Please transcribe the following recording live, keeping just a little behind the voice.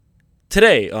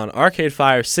Today on Arcade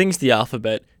Fire Sings the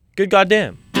Alphabet, good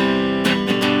goddamn.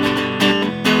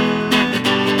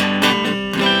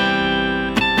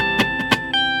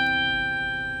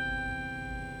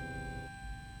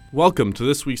 Welcome to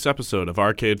this week's episode of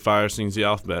Arcade Fire Sings the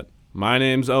Alphabet. My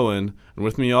name's Owen, and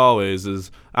with me always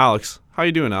is Alex. How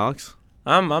you doing, Alex?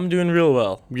 I'm doing real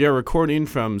well. We are recording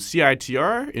from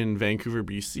CITR in Vancouver,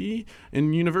 BC,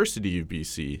 and University of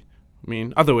BC. I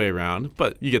mean, other way around,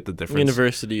 but you get the difference.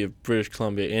 University of British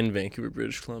Columbia in Vancouver,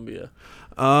 British Columbia.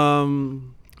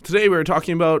 Today we're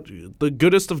talking about the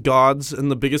goodest of gods and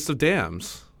the biggest of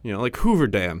dams. You know, like Hoover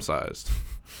Dam sized.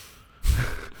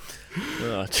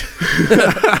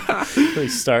 Really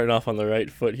starting off on the right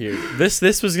foot here.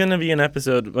 This was gonna be an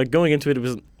episode. Like going into it, it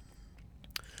was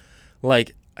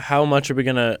like, how much are we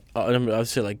gonna? I would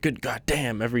say like, good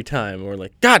goddamn every time, or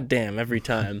like, goddamn every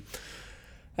time.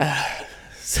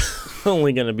 It's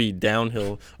only gonna be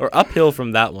downhill or uphill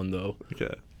from that one though.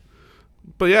 Okay,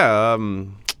 but yeah,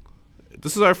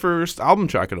 this is our first album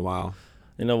track in a while.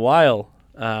 Well,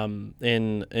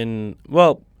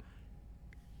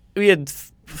 we had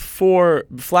 4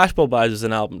 Flashbulb Eyes as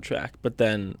an album track, but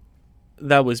then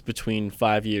that was between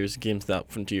 5 years, Games Without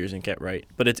Frontiers, and Get Right.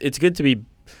 But it's good to be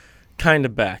kind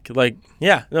of back. Like,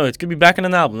 yeah, no, it's good to be back in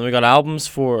an album. We got albums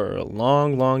for a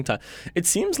long, long time. It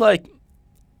seems like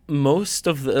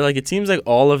it seems like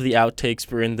all of the outtakes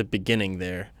were in the beginning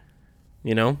there,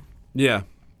 you know? Yeah.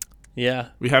 Yeah.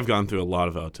 We have gone through a lot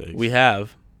of outtakes. We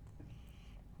have.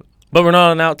 But we're not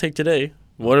on an outtake today.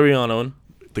 What are we on, Owen?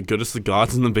 The goodest of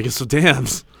gods and the biggest of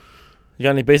dams. You got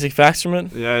any basic facts from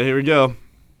it? Yeah, here we go.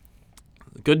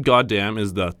 Good Goddamn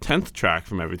is the 10th track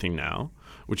from Everything Now,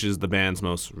 which is the band's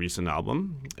most recent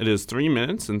album. It is 3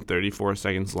 minutes and 34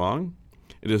 seconds long.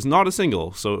 It is not a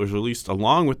single, so it was released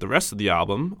along with the rest of the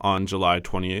album on July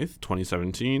 28th,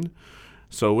 2017,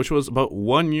 which was about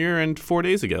 1 year and 4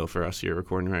 days ago for us here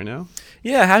recording right now.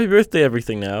 Yeah, happy birthday,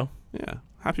 Everything Now. Yeah,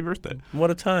 happy birthday. What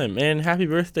a time. And happy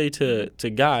birthday to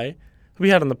Guy, who we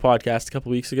had on the podcast a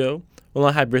couple weeks ago. Well,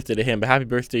 not happy birthday to him, but happy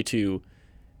birthday to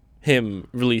him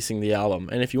releasing the album.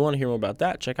 And if you want to hear more about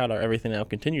that, check out our Everything Now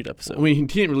Continued episode. I mean, he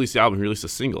didn't release the album, he released a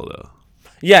single, though.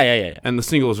 Yeah. And the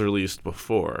single was released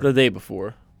before. The day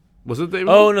before. Was it the day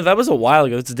before? Oh, no, that was a while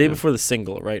ago. It's the day before the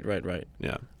single. Right.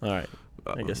 Yeah. All right.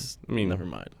 I guess, never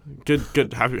mind.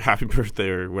 Good, happy birthday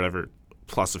or whatever,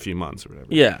 plus a few months or whatever.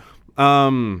 Yeah.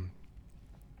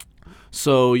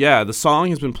 So, yeah, the song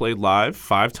has been played live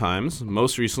 5 times.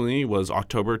 Most recently was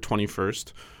October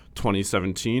 21st,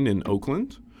 2017 in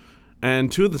Oakland.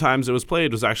 And 2 of the times it was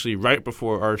played was actually right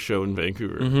before our show in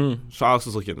Vancouver. Mm-hmm. So Alex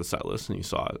was looking at the set list and he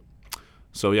saw it.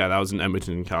 So, yeah, that was in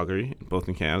Edmonton and Calgary, both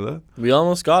in Canada. We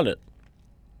almost got it.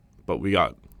 But we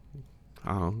got,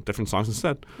 different songs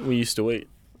instead. We used to wait.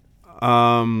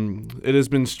 It has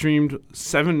been streamed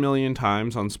 7 million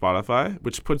times on Spotify,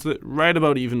 which puts it right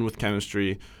about even with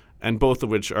Chemistry, and both of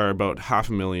which are about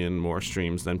 500,000 more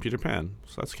streams than Peter Pan.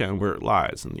 So that's kind of where it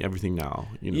lies in the Everything Now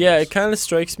universe. Yeah, it kind of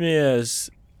strikes me as,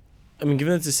 given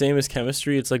it's the same as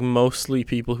Chemistry, it's like mostly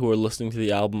people who are listening to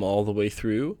the album all the way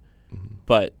through,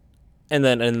 but, and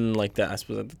then like that, I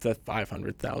suppose that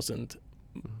 500,000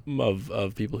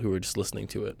 of people who are just listening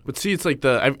to it. But see, it's like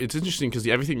it's interesting because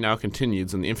the Everything Now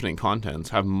Continues and the Infinite Contents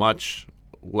have much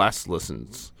less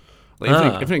listens.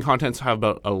 Like Infinite Contents have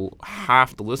about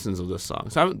half the listens of this song.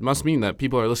 So that must mean that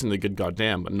people are listening to Good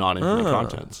Goddamn, but not Infinite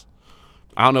Contents.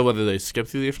 I don't know whether they skip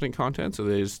through the Infinite Contents or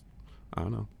they just, I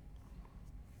don't know.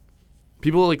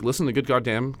 People like listen to Good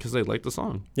Goddamn because they like the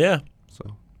song. Yeah.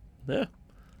 So. Yeah.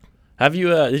 Have you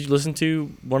did you listen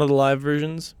to one of the live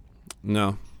versions?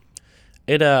 No.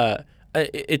 It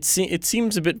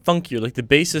seems a bit funkier. Like the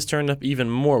bass is turned up even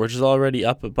more, which is already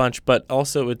up a bunch. But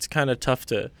also, it's kind of tough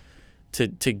to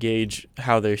gauge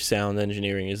how their sound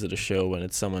engineering is at a show when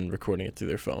it's someone recording it through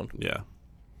their phone. Yeah.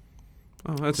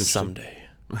 Oh, that's interesting. Someday.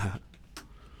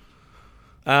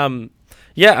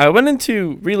 Yeah, I went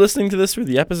into re-listening to this for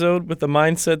the episode with the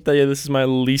mindset that this is my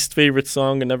least favorite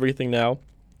song and Everything Now,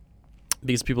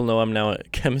 because people know I'm now a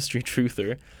Chemistry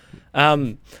truther.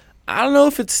 I don't know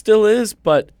if it still is,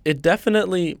 but it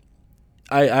definitely.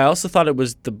 I also thought it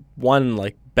was the one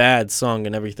like bad song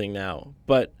and Everything Now,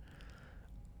 but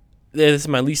this is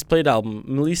my least played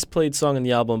song in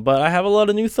the album. But I have a lot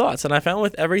of new thoughts, and I found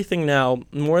with Everything Now,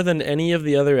 more than any of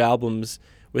the other albums,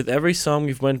 with every song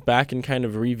we've went back and kind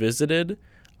of revisited,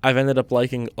 I've ended up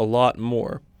liking a lot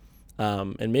more.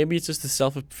 And maybe it's just a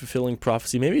self-fulfilling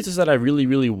prophecy. Maybe it's just that I really,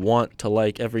 really want to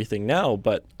like Everything Now,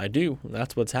 but I do.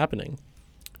 That's what's happening.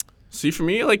 See, for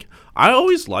me, like, I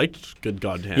always liked Good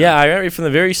Goddamn. Yeah, I remember from the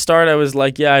very start, I was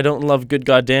like, yeah, I don't love Good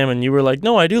Goddamn, and you were like,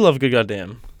 no, I do love Good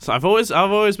Goddamn. So I've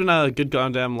always been a good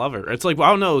goddamn lover. It's like, well,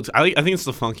 I don't know. I think it's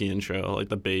the funky intro, like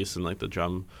the bass and like the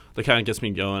drum that kind of gets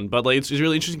me going. But like it's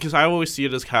really interesting because I always see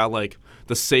it as kind of like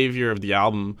the savior of the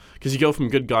album, because you go from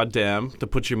Good Goddamn to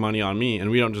Put Your Money on Me and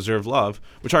We Don't Deserve Love,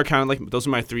 which are kind of like, those are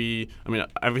my three. I mean,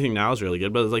 Everything Now is really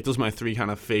good, but it's like those are my three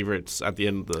kind of favorites at the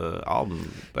end of the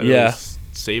album. That really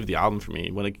save the album for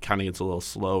me when it kind of gets a little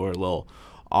slow or a little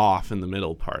off in the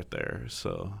middle part there.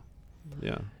 So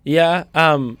yeah. Yeah.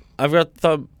 I've got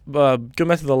the going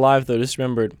back to the live though. Just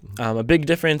remembered a big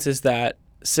difference is that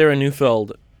Sarah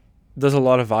Neufeld does a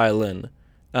lot of violin,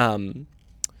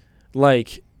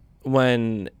 like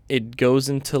when it goes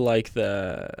into like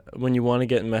when you want to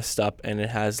get messed up and it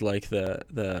has like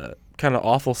the kind of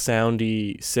awful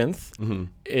soundy synth. Mm-hmm.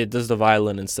 It does the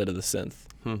violin instead of the synth.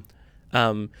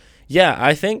 Yeah,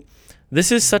 I think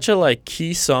this is such a like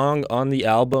key song on the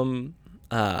album.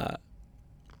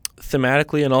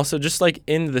 Thematically and also just like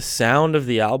in the sound of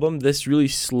the album, this really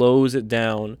slows it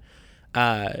down,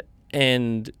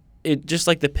 and it just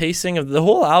like the pacing of the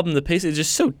whole album, the pace is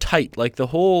just so tight. Like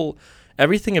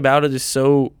everything about it is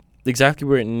so exactly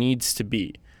where it needs to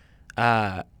be,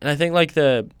 and I think like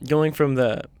the going from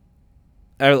the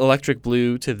Electric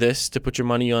Blue to this to Put Your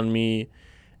Money on Me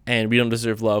and We Don't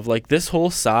Deserve Love, like this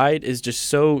whole side is just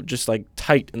so just like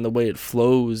tight in the way it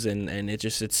flows, and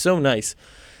it's so nice.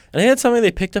 And I think that's something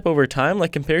they picked up over time.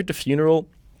 Like compared to Funeral,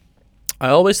 I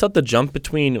always thought the jump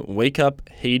between Wake Up,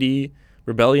 Haiti,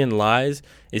 Rebellion, Lies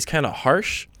is kind of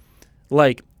harsh.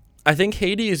 Like, I think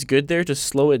Haiti is good there to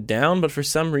slow it down, but for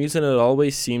some reason it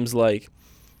always seems like,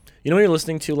 when you're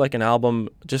listening to like an album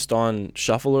just on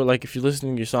shuffle, or like if you're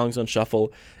listening to your songs on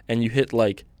shuffle and you hit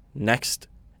like next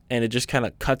and it just kind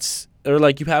of cuts, or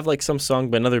like you have like some song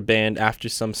by another band after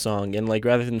some song, and like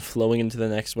rather than flowing into the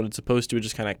next one it's supposed to, it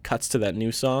just kind of cuts to that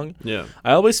new song. Yeah.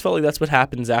 I always felt like that's what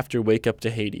happens after Wake Up to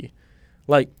Haiti.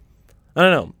 Like, I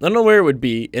don't know where it would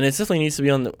be, and it definitely needs to be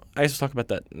on I guess we'll talk about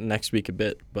that next week a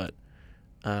bit, but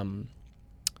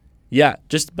yeah,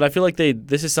 but I feel like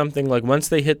this is something like once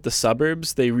they hit the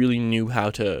suburbs, they really knew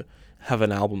how to have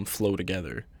an album flow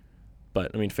together.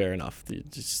 But I mean, fair enough. They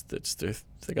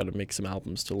got to make some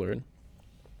albums to learn.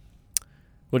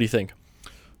 What do you think?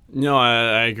 No,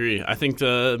 I agree. I think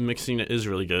the mixing is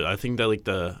really good. I think that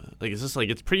it's just like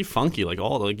it's pretty funky. Like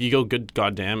you go Good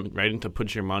Goddamn right into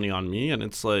Put Your Money on Me, and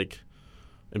it's like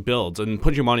it builds. And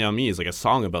Put Your Money on Me is like a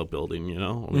song about building,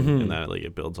 and that like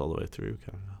it builds all the way through.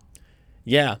 Kind of.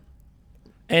 Yeah,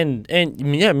 and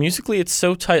yeah, musically it's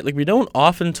so tight. Like we don't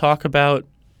often talk about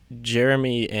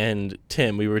Jeremy and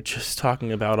Tim. We were just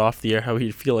talking about off the air how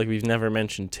we feel like we've never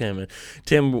mentioned Tim. And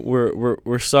Tim,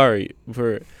 we're sorry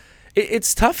for.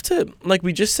 It's tough to like.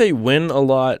 We just say Win a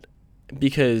lot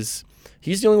because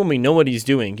he's the only one we know what he's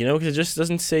doing. Because it just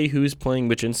doesn't say who's playing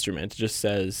which instrument. It just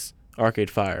says Arcade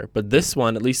Fire. But this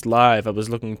one, at least live, I was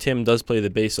looking. Tim does play the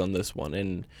bass on this one,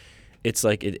 and it's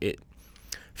like it.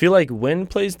 I feel like Win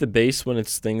plays the bass when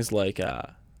it's things like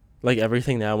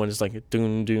Everything Now, when it's like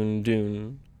doon doon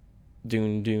doon.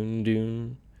 Doon doon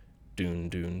doon doon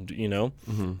doon,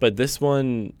 Mm-hmm. But this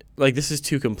one, like, this is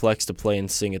too complex to play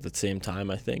and sing at the same time,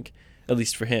 I think, at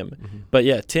least for him. Mm-hmm. But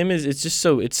yeah, Tim it's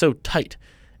so tight,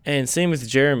 and same with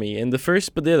Jeremy. And the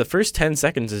first 10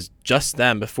 seconds is just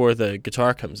them before the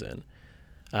guitar comes in.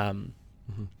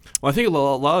 Mm-hmm. Well, I think a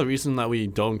lot of the reason that we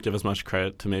don't give as much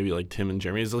credit to maybe like Tim and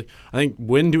Jeremy is like I think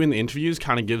when doing the interviews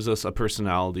kind of gives us a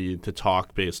personality to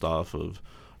talk based off of,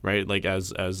 right? Like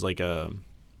as like a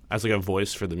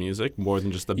voice for the music more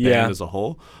than just the band as a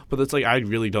whole. But it's like I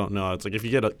really don't know. It's like if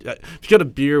you get a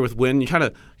beer with Win, you kind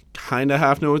of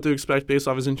have to know what to expect based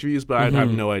off his interviews, but I'd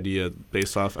have no idea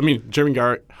based off. I mean, Jeremy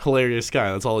Gart, hilarious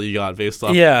guy. That's all you got based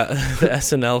off. Yeah, the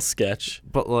SNL sketch.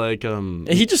 But like,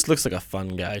 he just looks like a fun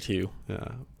guy too. Yeah,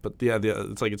 but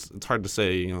it's like it's hard to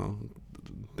say.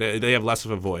 They have less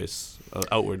of a voice,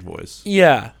 outward voice.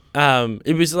 Yeah.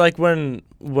 It was like when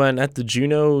at the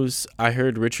Junos I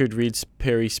heard Richard Reed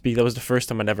Perry speak. That was the first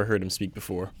time I'd ever heard him speak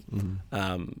before.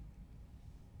 Mm-hmm.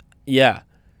 Yeah.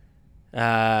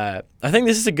 I think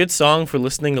this is a good song for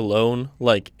listening alone,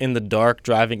 like in the dark,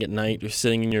 driving at night, or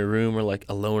sitting in your room, or like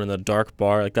alone in a dark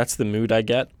bar. Like that's the mood I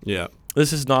get. Yeah.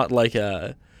 This is not like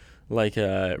a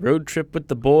road trip with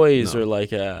the boys, or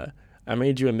like I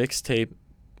made you a mixtape.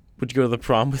 Would you go to the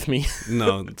prom with me?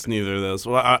 No, it's neither of those.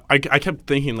 Well, I kept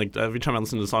thinking, like, every time I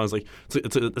listen to the song, it's like,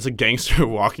 it's a gangster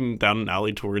walking down an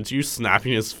alley towards you,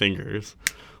 snapping his fingers.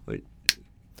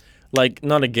 Like,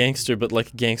 not a gangster, but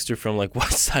like a gangster from, like,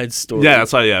 West Side Story. Yeah,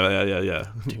 that's right, yeah.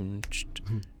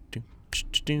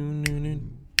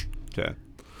 Okay.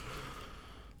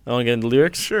 I want to get into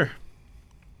lyrics? Sure.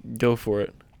 Go for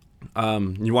it.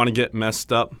 You want to get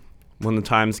messed up? when the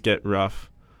times get rough,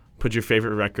 put your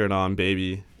favorite record on,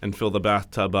 baby, and fill the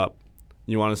bathtub up.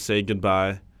 You want to say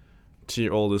goodbye to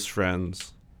your oldest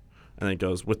friends. And it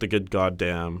goes, with the good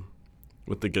goddamn,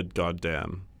 with the good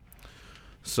goddamn.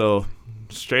 So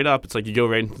straight up, it's like you go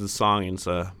right into the song, and it's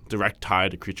a direct tie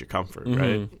to Creature Comfort,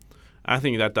 right? I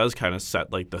think that does kind of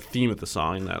set like the theme of the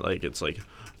song, that like it's like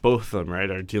both of them,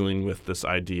 right, are dealing with this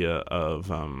idea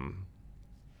of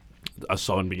a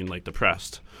someone being like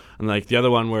depressed. And like the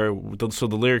other one where so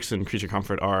the lyrics in Creature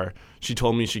Comfort are, she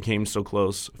told me she came so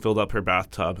close, filled up her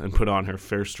bathtub, and put on our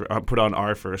first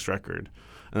record.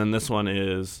 And then this one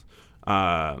is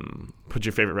put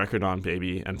your favorite record on,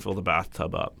 baby, and fill the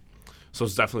bathtub up. So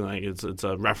it's definitely like it's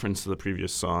a reference to the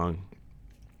previous song.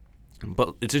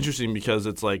 But it's interesting because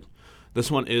it's like this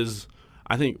one is,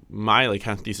 I think my like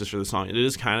kind of thesis for the song, it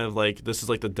is kind of like this is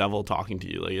like the devil talking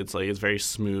to you. Like it's very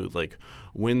smooth. Like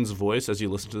Wynn's voice as you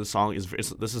listen to the song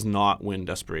this is not Wynn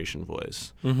desperation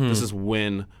voice. This is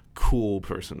Wynn cool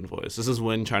person voice. This is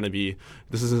Wynn trying to be.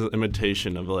 This is an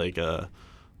imitation of like a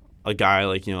guy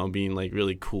like, you know, being like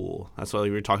really cool. That's why like,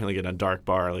 we were talking like in a dark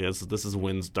bar. Like this is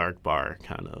Wynn's dark bar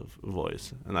kind of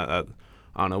voice. And that I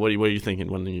don't know. What are you thinking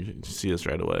when you see this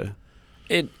right away?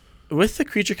 It with the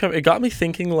Creature Comfort, it got me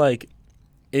thinking like,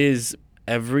 is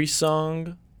every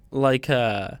song like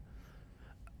a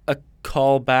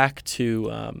callback to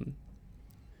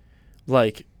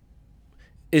like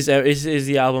is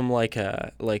the album like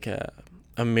a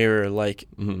mirror, like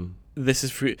this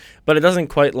is free, but it doesn't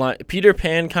quite line. Peter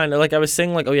Pan kind of like I was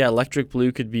saying, like, oh yeah, Electric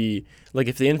Blue could be like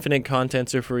if the infinite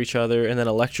contents are for each other, and then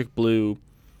Electric Blue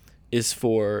is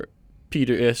for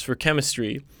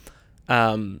Chemistry,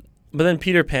 but then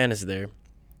Peter Pan is there,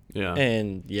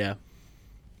 and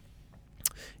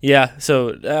so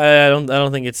I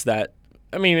don't think it's that.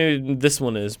 I mean, maybe this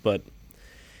one is, but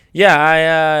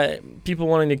yeah, people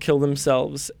wanting to kill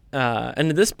themselves, and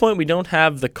at this point we don't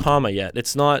have the comma yet.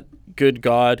 It's not good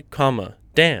God, comma,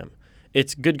 damn.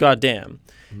 It's good God damn.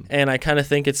 And I kind of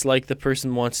think it's like the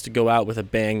person wants to go out with a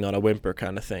bang, not a whimper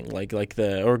kind of thing. Like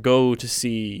or go to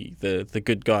see the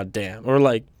good God damn. Or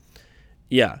like,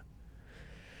 yeah.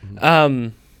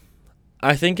 I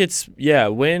think it's,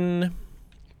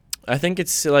 I think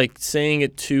it's like saying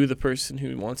it to the person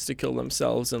who wants to kill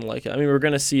themselves. And like, I mean, we're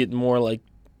going to see it more like,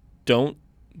 don't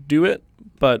do it,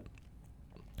 but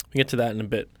we get to that in a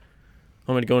bit.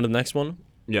 Want me to go into the next one?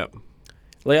 Yep.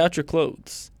 Lay out your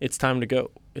clothes. It's time to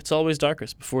go. It's always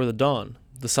darkest before the dawn.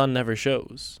 The sun never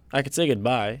shows. I could say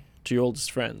goodbye to your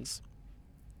oldest friends.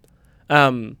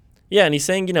 And he's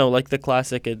saying, you know, like the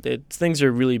classic, things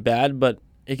are really bad, but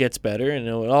it gets better, and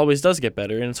you know, it always does get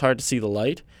better, and it's hard to see the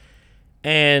light.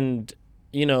 And,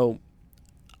 you know,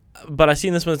 but I see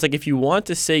in this one, it's like, if you want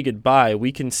to say goodbye,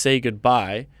 we can say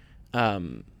goodbye.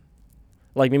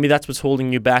 Like maybe that's what's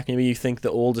holding you back. Maybe you think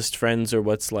the oldest friends are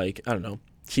what's like, I don't know,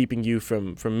 keeping you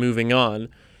from moving on.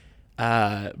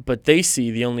 But they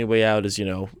see the only way out is, you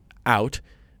know, out.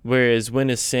 Whereas Wynn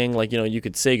is saying like, you know, you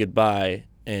could say goodbye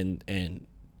and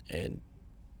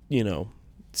you know,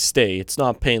 stay. It's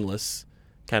not painless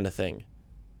kind of thing.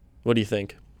 What do you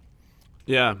think?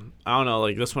 Yeah, I don't know.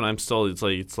 Like this one,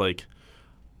 it's like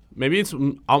maybe it's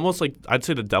almost like I'd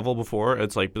say the devil before.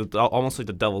 It's like almost like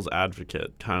the devil's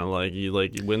advocate, kind of like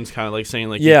Wynn's kind of like saying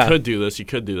like you could do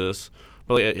this,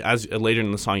 but like, as later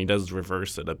in the song he does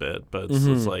reverse it a bit. But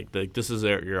it's like this is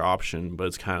your option, but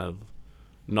it's kind of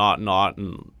not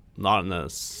in a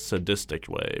sadistic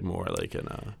way, more like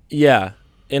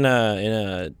in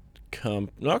a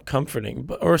not comforting,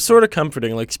 but or sort of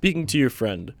comforting, like speaking to your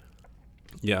friend.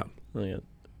 Yeah.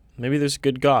 Maybe there's a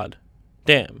good God.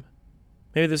 Damn.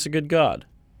 Maybe there's a good God.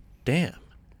 Damn.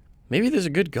 Maybe there's a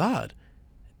good God.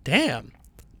 Damn.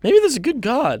 Maybe there's a good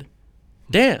God.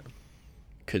 Damn.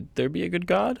 Could there be a good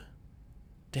God?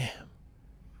 Damn.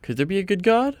 Could there be a good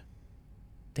God?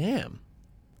 Damn.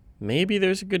 Maybe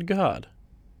there's a good God.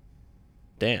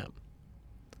 Damn.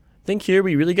 I think here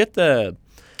we really get the,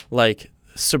 like,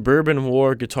 suburban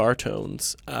war guitar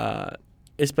tones,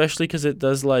 especially because it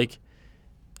does, like,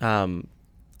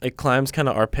 it climbs kind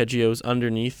of arpeggios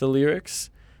underneath the lyrics,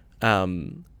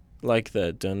 like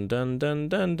the dun dun dun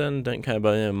dun dun dun kind of,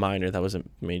 but in a minor. That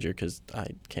wasn't major because I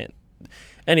can't.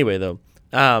 Anyway, though,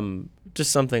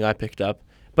 just something I picked up.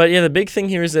 But yeah, the big thing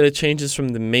here is that it changes from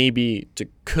the maybe to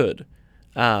could,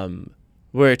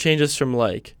 where it changes from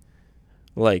like,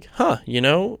 you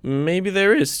know, maybe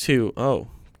there is too. Oh,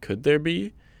 could there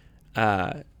be?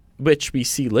 Which we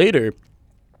see later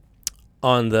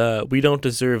on the we don't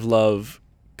deserve love.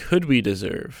 Could we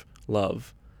deserve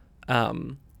love?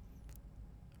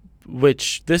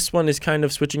 Which this one is kind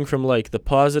of switching from like the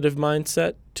positive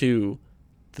mindset to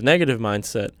the negative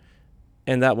mindset,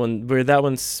 and that one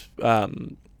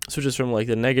switches from like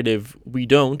the negative "we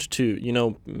don't"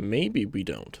 to maybe we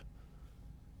don't.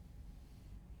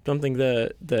 Something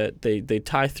that they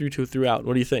tie throughout.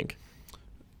 What do you think?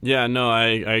 Yeah, no, I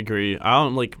agree. I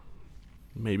don't like.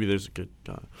 Maybe there's a good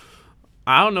God.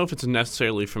 I don't know if it's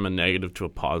necessarily from a negative to a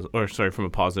positive, or sorry, from a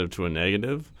positive to a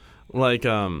negative. Like,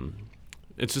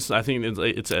 it's just I think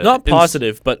it's a not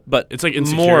positive, but it's like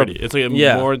insecurity. More, it's like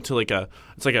more to like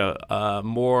a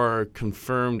more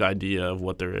confirmed idea of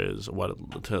what there is,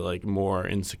 what to like more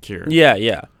insecure.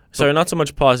 Yeah. Sorry, not so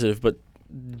much positive, but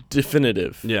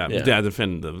definitive. Yeah,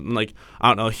 definitive. And like I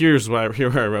don't know. Here where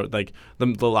I wrote like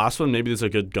the last one. Maybe there's a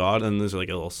good God, and there's like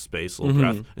a little space, a little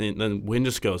breath, and then Win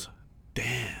just goes,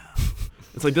 "Damn."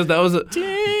 It's like that was a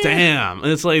damn,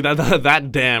 and it's like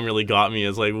that damn really got me.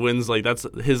 It's like Win's like that's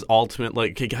his ultimate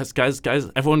like, okay, guys,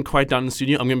 everyone quiet down in the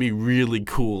studio. I'm gonna be really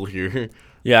cool here.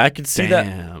 Yeah, I could see that.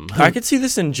 I could see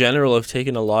this in general of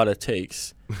taking a lot of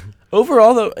takes.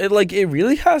 Overall, though, it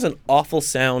really has an awful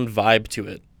sound vibe to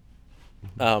it.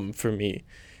 For me,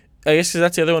 I guess 'cause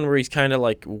that's the other one where he's kind of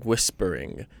like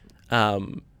whispering,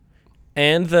 and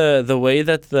the way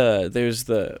that there's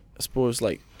the I suppose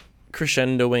like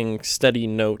crescendoing steady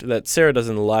note that Sarah does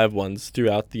in the live ones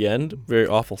throughout the end. Very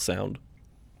awful sound.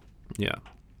 Yeah.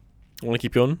 Want to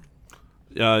keep going?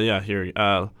 Yeah. Here.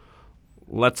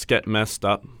 Let's get messed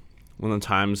up when the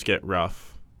times get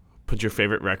rough. Put your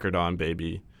favorite record on,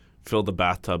 baby. Fill the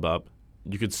bathtub up.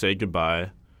 You could say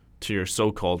goodbye to your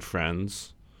so-called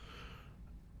friends.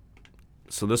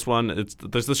 So this one,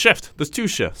 there's the shift. There's two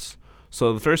shifts.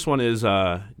 So the first one is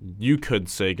you could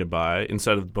say goodbye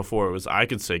instead of before it was I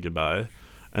could say goodbye,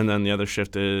 and then the other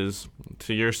shift is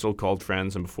to your so-called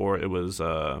friends, and before it was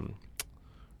to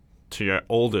your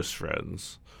oldest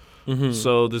friends. Mm-hmm.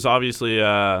 So there's obviously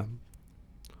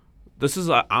this is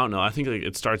I don't know. I think like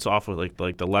it starts off with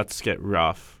like the let's get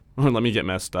rough or let me get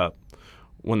messed up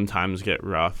when times get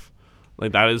rough.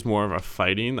 Like that is more of a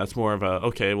fighting. That's more of a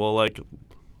okay. Well, like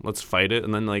let's fight it,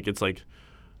 and then like it's like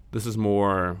this is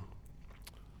more.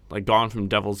 Like gone from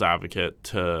devil's advocate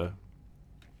to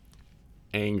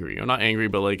angry, or not angry,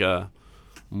 but like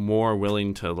more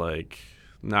willing to like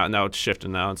now it's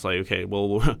shifting. Now it's like okay,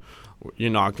 well you're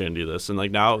not gonna do this, and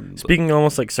like now speaking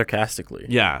almost like sarcastically.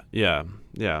 Yeah.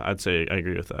 I'd say I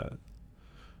agree with that.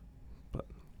 But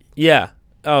yeah,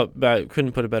 but I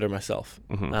couldn't put it better myself.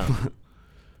 Mm-hmm.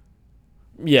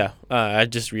 I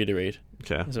just reiterate.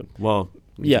 Okay. So, well,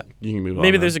 yeah, you can move on.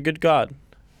 Maybe there's a good God.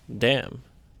 Damn.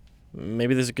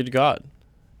 Maybe there's a good God.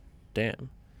 Damn.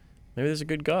 Maybe there's a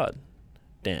good God.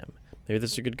 Damn. Maybe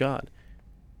there's a good God.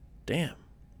 Damn.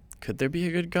 Could there be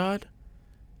a good God?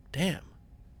 Damn.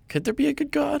 Could there be a good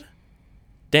God?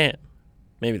 Damn.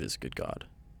 Maybe there's a good God.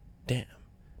 Damn.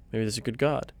 Maybe there's a good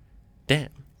God.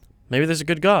 Damn. Maybe there's a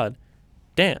good God.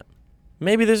 Damn.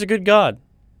 Maybe there's a good God.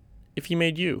 If he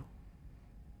made you.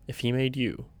 If he made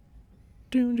you.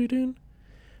 Doon, doon,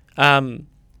 doon.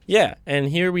 Yeah, and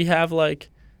here we have like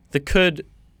the could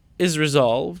is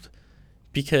resolved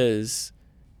because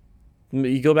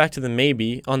you go back to the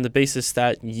maybe on the basis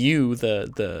that you,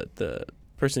 the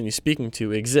person you're speaking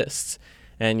to, exists.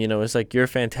 And, it's like you're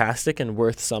fantastic and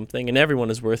worth something, and everyone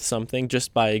is worth something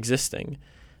just by existing.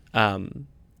 And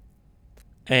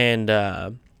kind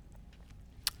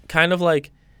of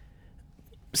like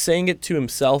saying it to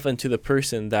himself and to the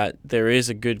person that there is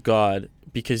a good God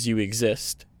because you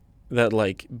exist, that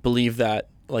like believe that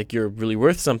like you're really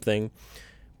worth something,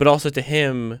 but also to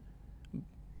him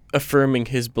affirming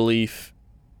his belief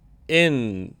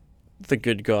in the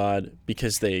good God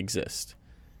because they exist.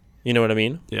 You know what I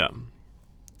mean? Yeah.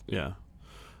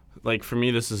 Like for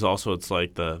me, this is also it's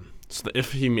like the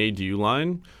if he made you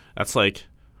line. That's like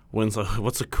what's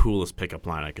the coolest pickup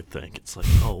line I could think? It's like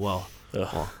well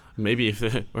maybe if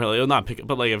really not pick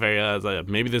but like a very like,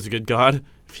 maybe there's a good God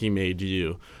if he made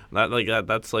you.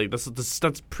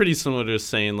 That's pretty similar to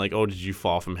saying like, oh, did you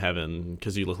fall from heaven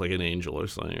because you look like an angel or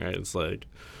something, right? It's like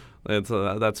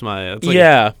that's my it's like,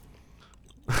 yeah.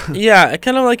 Yeah,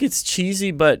 kind of like it's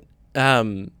cheesy, but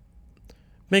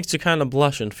makes you kind of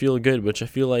blush and feel good, which I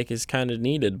feel like is kind of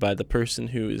needed by the person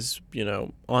who is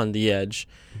on the edge,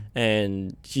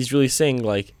 and he's really saying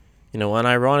like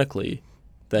unironically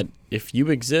that if you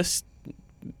exist,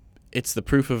 it's the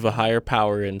proof of a higher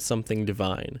power and something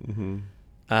divine.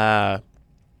 Mm-hmm.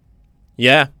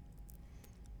 Yeah.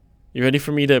 You ready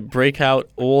for me to break out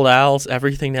Old Al's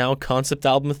Everything Now concept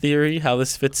album theory, how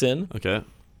this fits in? Okay.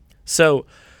 So,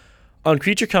 on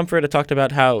Creature Comfort, I talked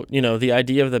about how, the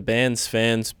idea of the band's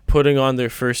fans putting on their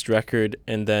first record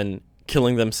and then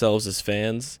killing themselves as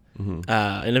fans in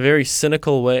a very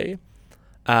cynical way.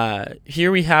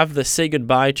 Here we have the say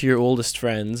goodbye to your oldest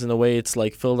friends. In a way, it's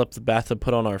like filled up the bathtub,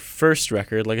 put on our first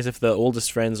record, like as if the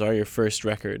oldest friends are your first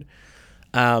record.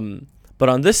 But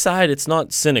on this side, it's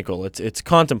not cynical. It's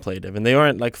contemplative, and they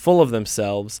aren't like full of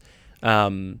themselves.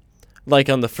 Like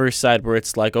on the first side, where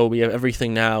it's like, oh, we have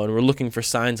everything now, and we're looking for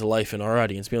signs of life in our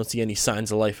audience. We don't see any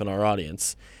signs of life in our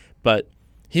audience. But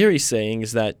here he's saying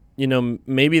is that,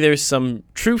 maybe there's some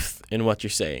truth in what you're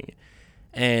saying.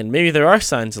 And maybe there are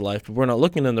signs of life, but we're not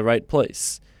looking in the right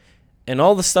place. And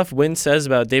all the stuff Wynn says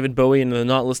about David Bowie and they're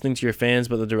not listening to your fans,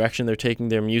 but the direction they're taking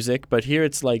their music. But here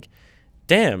it's like,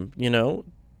 damn,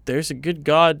 there's a good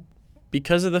God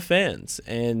because of the fans.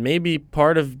 And maybe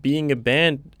part of being a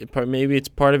band, maybe it's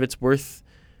part of it's worth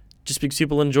just because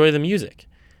people enjoy the music.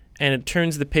 And it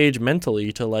turns the page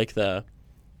mentally to like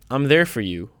I'm there for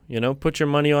you, put your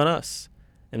money on us.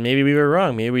 And maybe we were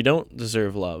wrong. Maybe we don't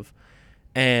deserve love.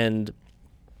 And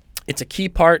it's a key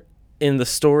part in the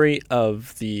story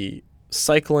of the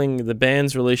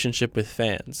band's relationship with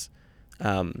fans,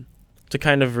 to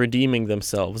kind of redeeming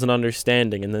themselves and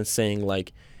understanding, and then saying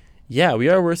like, yeah, we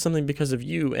are worth something because of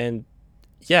you, and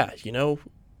yeah,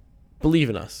 believe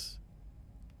in us.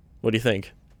 What do you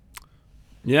think?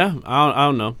 Yeah, I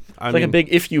don't know. It's like a big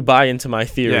if you buy into my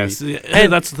theory. Yes,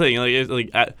 and that's the thing.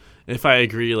 If I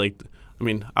agree,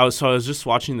 I was just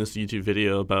watching this YouTube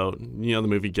video about the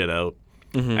movie Get Out.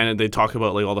 Mm-hmm. And they talk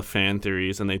about like all the fan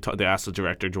theories, and they ask the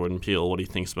director Jordan Peele what he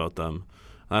thinks about them.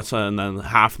 And then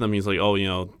half of them he's like,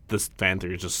 oh, this fan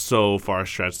theory is just so far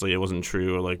stretched, like it wasn't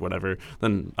true or like whatever.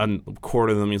 Then a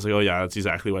quarter of them he's like, oh yeah, that's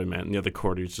exactly what I meant. And the other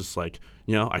quarter is just like,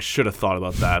 I should have thought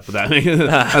about that, but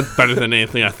that's better than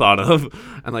anything I thought of.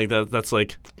 And like that's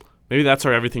like, maybe that's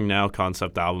our Everything Now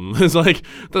concept album. It's like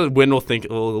the Wynn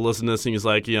will listen to this and he's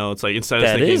like, it's like instead of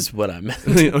thinking that is what I meant.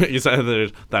 He's either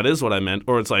that is what I meant,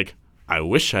 or it's like, I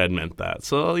wish I had meant that.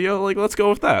 So, let's go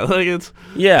with that.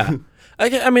 Yeah. I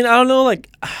don't know,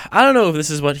 I don't know if this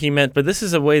is what he meant, but this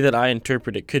is a way that I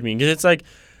interpret it could mean. Because it's like,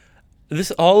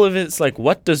 all of it's like,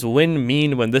 what does Wynn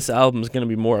mean when this album is going to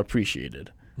be more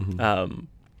appreciated? Mm-hmm.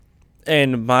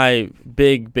 And my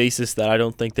big basis that I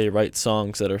don't think they write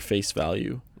songs that are face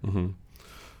value. Mm-hmm.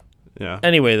 Yeah.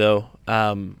 Anyway, though,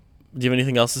 do you have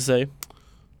anything else to say?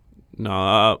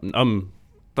 No,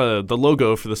 the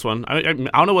logo for this one, I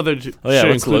don't know whether to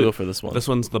what's the logo for this one? This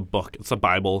one's the book. It's a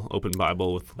Bible, open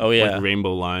Bible with like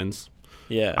rainbow lines.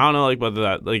 Yeah. I don't know whether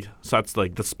that so that's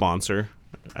like the sponsor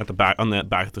at the back, on the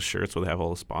back of the shirts where they have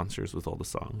all the sponsors with all the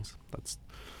songs.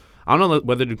 I don't know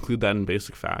whether to include that in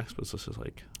basic facts, but it's just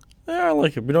like, I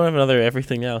like it. We don't have another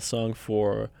Everything Now song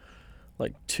for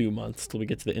like 2 months till we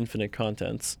get to the Infinite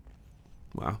Contents.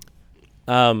 Wow.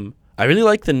 I really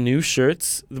like the new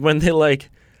shirts when they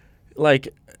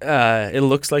it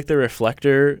looks like the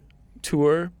Reflector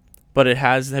tour, but it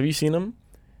has, have you seen them?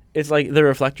 It's like the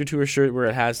Reflector tour shirt where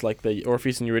it has like the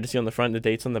Orpheus and Eurydice on the front, the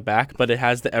dates on the back, but it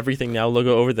has the Everything Now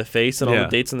logo over the face, and all the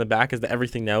dates on the back is the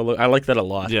Everything Now logo. I like that a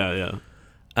lot. Yeah.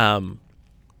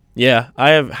 Yeah,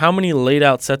 I have, how many laid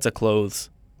out sets of clothes?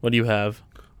 What do you have?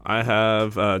 I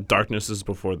have Darkness is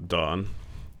Before the Dawn.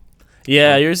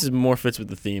 Yeah, yours is more fits with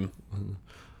the theme.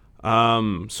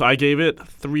 So I gave it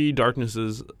 3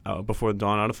 Darknesses Before the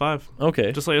Dawn out of 5.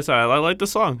 Okay. Just like I said, I like the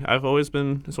song. It's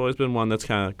always been one that's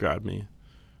kind of grabbed me,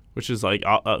 which is like,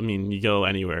 you go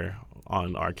anywhere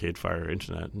on Arcade Fire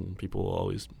internet and people will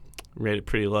always rate it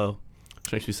pretty low,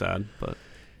 which makes me sad. But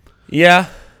yeah,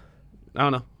 I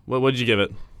don't know. What did you give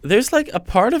it? There's like a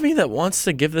part of me that wants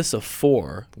to give this a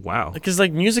 4. Wow. Because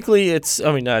like musically, I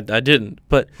didn't,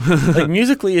 but like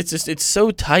musically, it's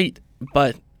so tight.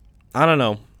 But I don't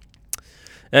know.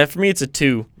 For me, it's a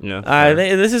 2. Yeah.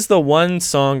 This is the one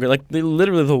song,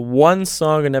 literally the one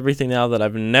song and Everything Now that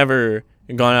I've never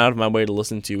gone out of my way to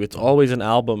listen to. It's always an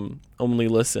album only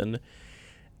listen,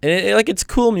 and it's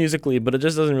cool musically, but it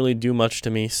just doesn't really do much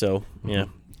to me. So yeah,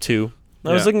 2.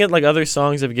 I was looking at like other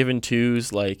songs I've given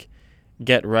 2s, like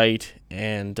Get Right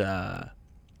and the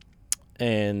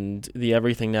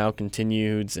Everything Now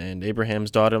Continued and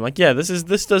Abraham's Daughter. I'm like, yeah,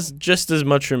 this does just as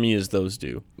much for me as those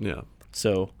do. Yeah.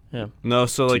 So yeah. No,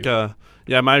 so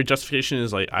 2. My justification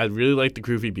is like I really like the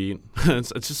groovy beat.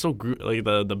 it's just so like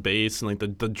the bass and like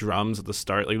the drums at the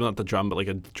start, like not the drum, but like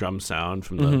a drum sound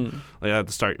from the at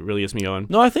the start really gets me going.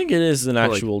 No, I think it is an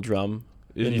actual drum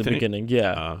in the beginning.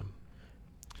 Yeah.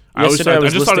 I just thought it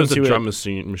was a drum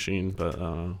machine, but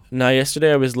no.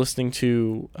 Yesterday I was listening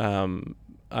to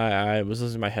I was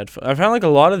listening to my headphones. I found like a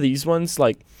lot of these ones,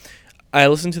 like I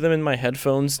listen to them in my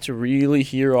headphones to really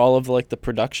hear all of like the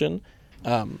production.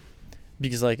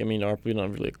 Because we don't have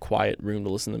really a quiet room to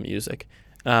listen to music,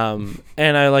 And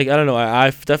I don't know, I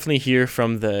definitely hear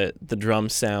from the drum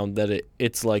sound that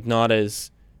it's like not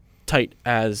as tight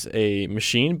as a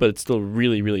machine, but it's still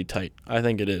really, really tight. I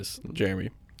think it is, Jeremy.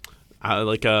 I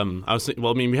was thinking,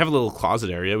 well, I mean, we have a little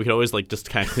closet area. We could always like just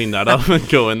kind of clean that up and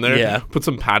go in there. Yeah. Put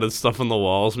some padded stuff on the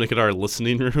walls, make it our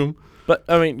listening room. But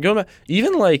I mean, going back,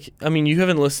 even you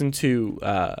haven't listened to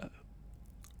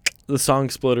the Song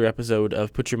Exploder episode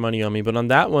of Put Your Money on Me, but on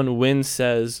that one, Win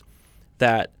says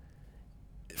that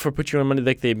for Put Your Money,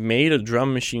 like they made a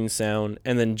drum machine sound,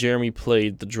 and then Jeremy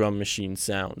played the drum machine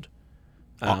sound.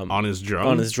 On his drums?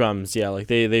 On his drums, yeah. Like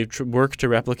they worked to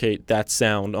replicate that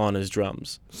sound on his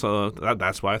drums. So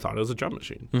that's why I thought it was a drum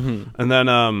machine. Mm-hmm. And then,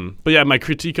 but yeah, my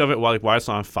critique of it, why it's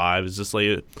on 5, is just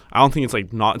like I don't think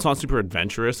it's not super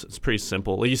adventurous. It's pretty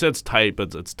simple. Like you said, it's tight,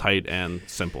 but it's tight and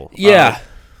simple. Yeah,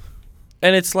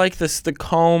 and it's like the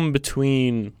calm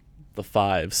between the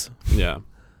 5s. Yeah.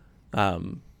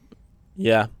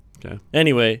 Yeah. Okay.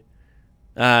 Anyway,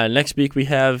 next week we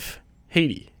have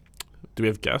Haiti. Do we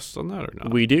have guests on that or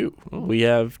not? We do. Oh. We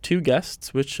have 2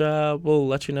 guests, which we'll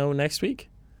let you know next week.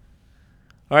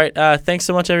 All right. Thanks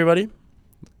so much, everybody.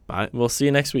 Bye. We'll see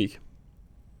you next week.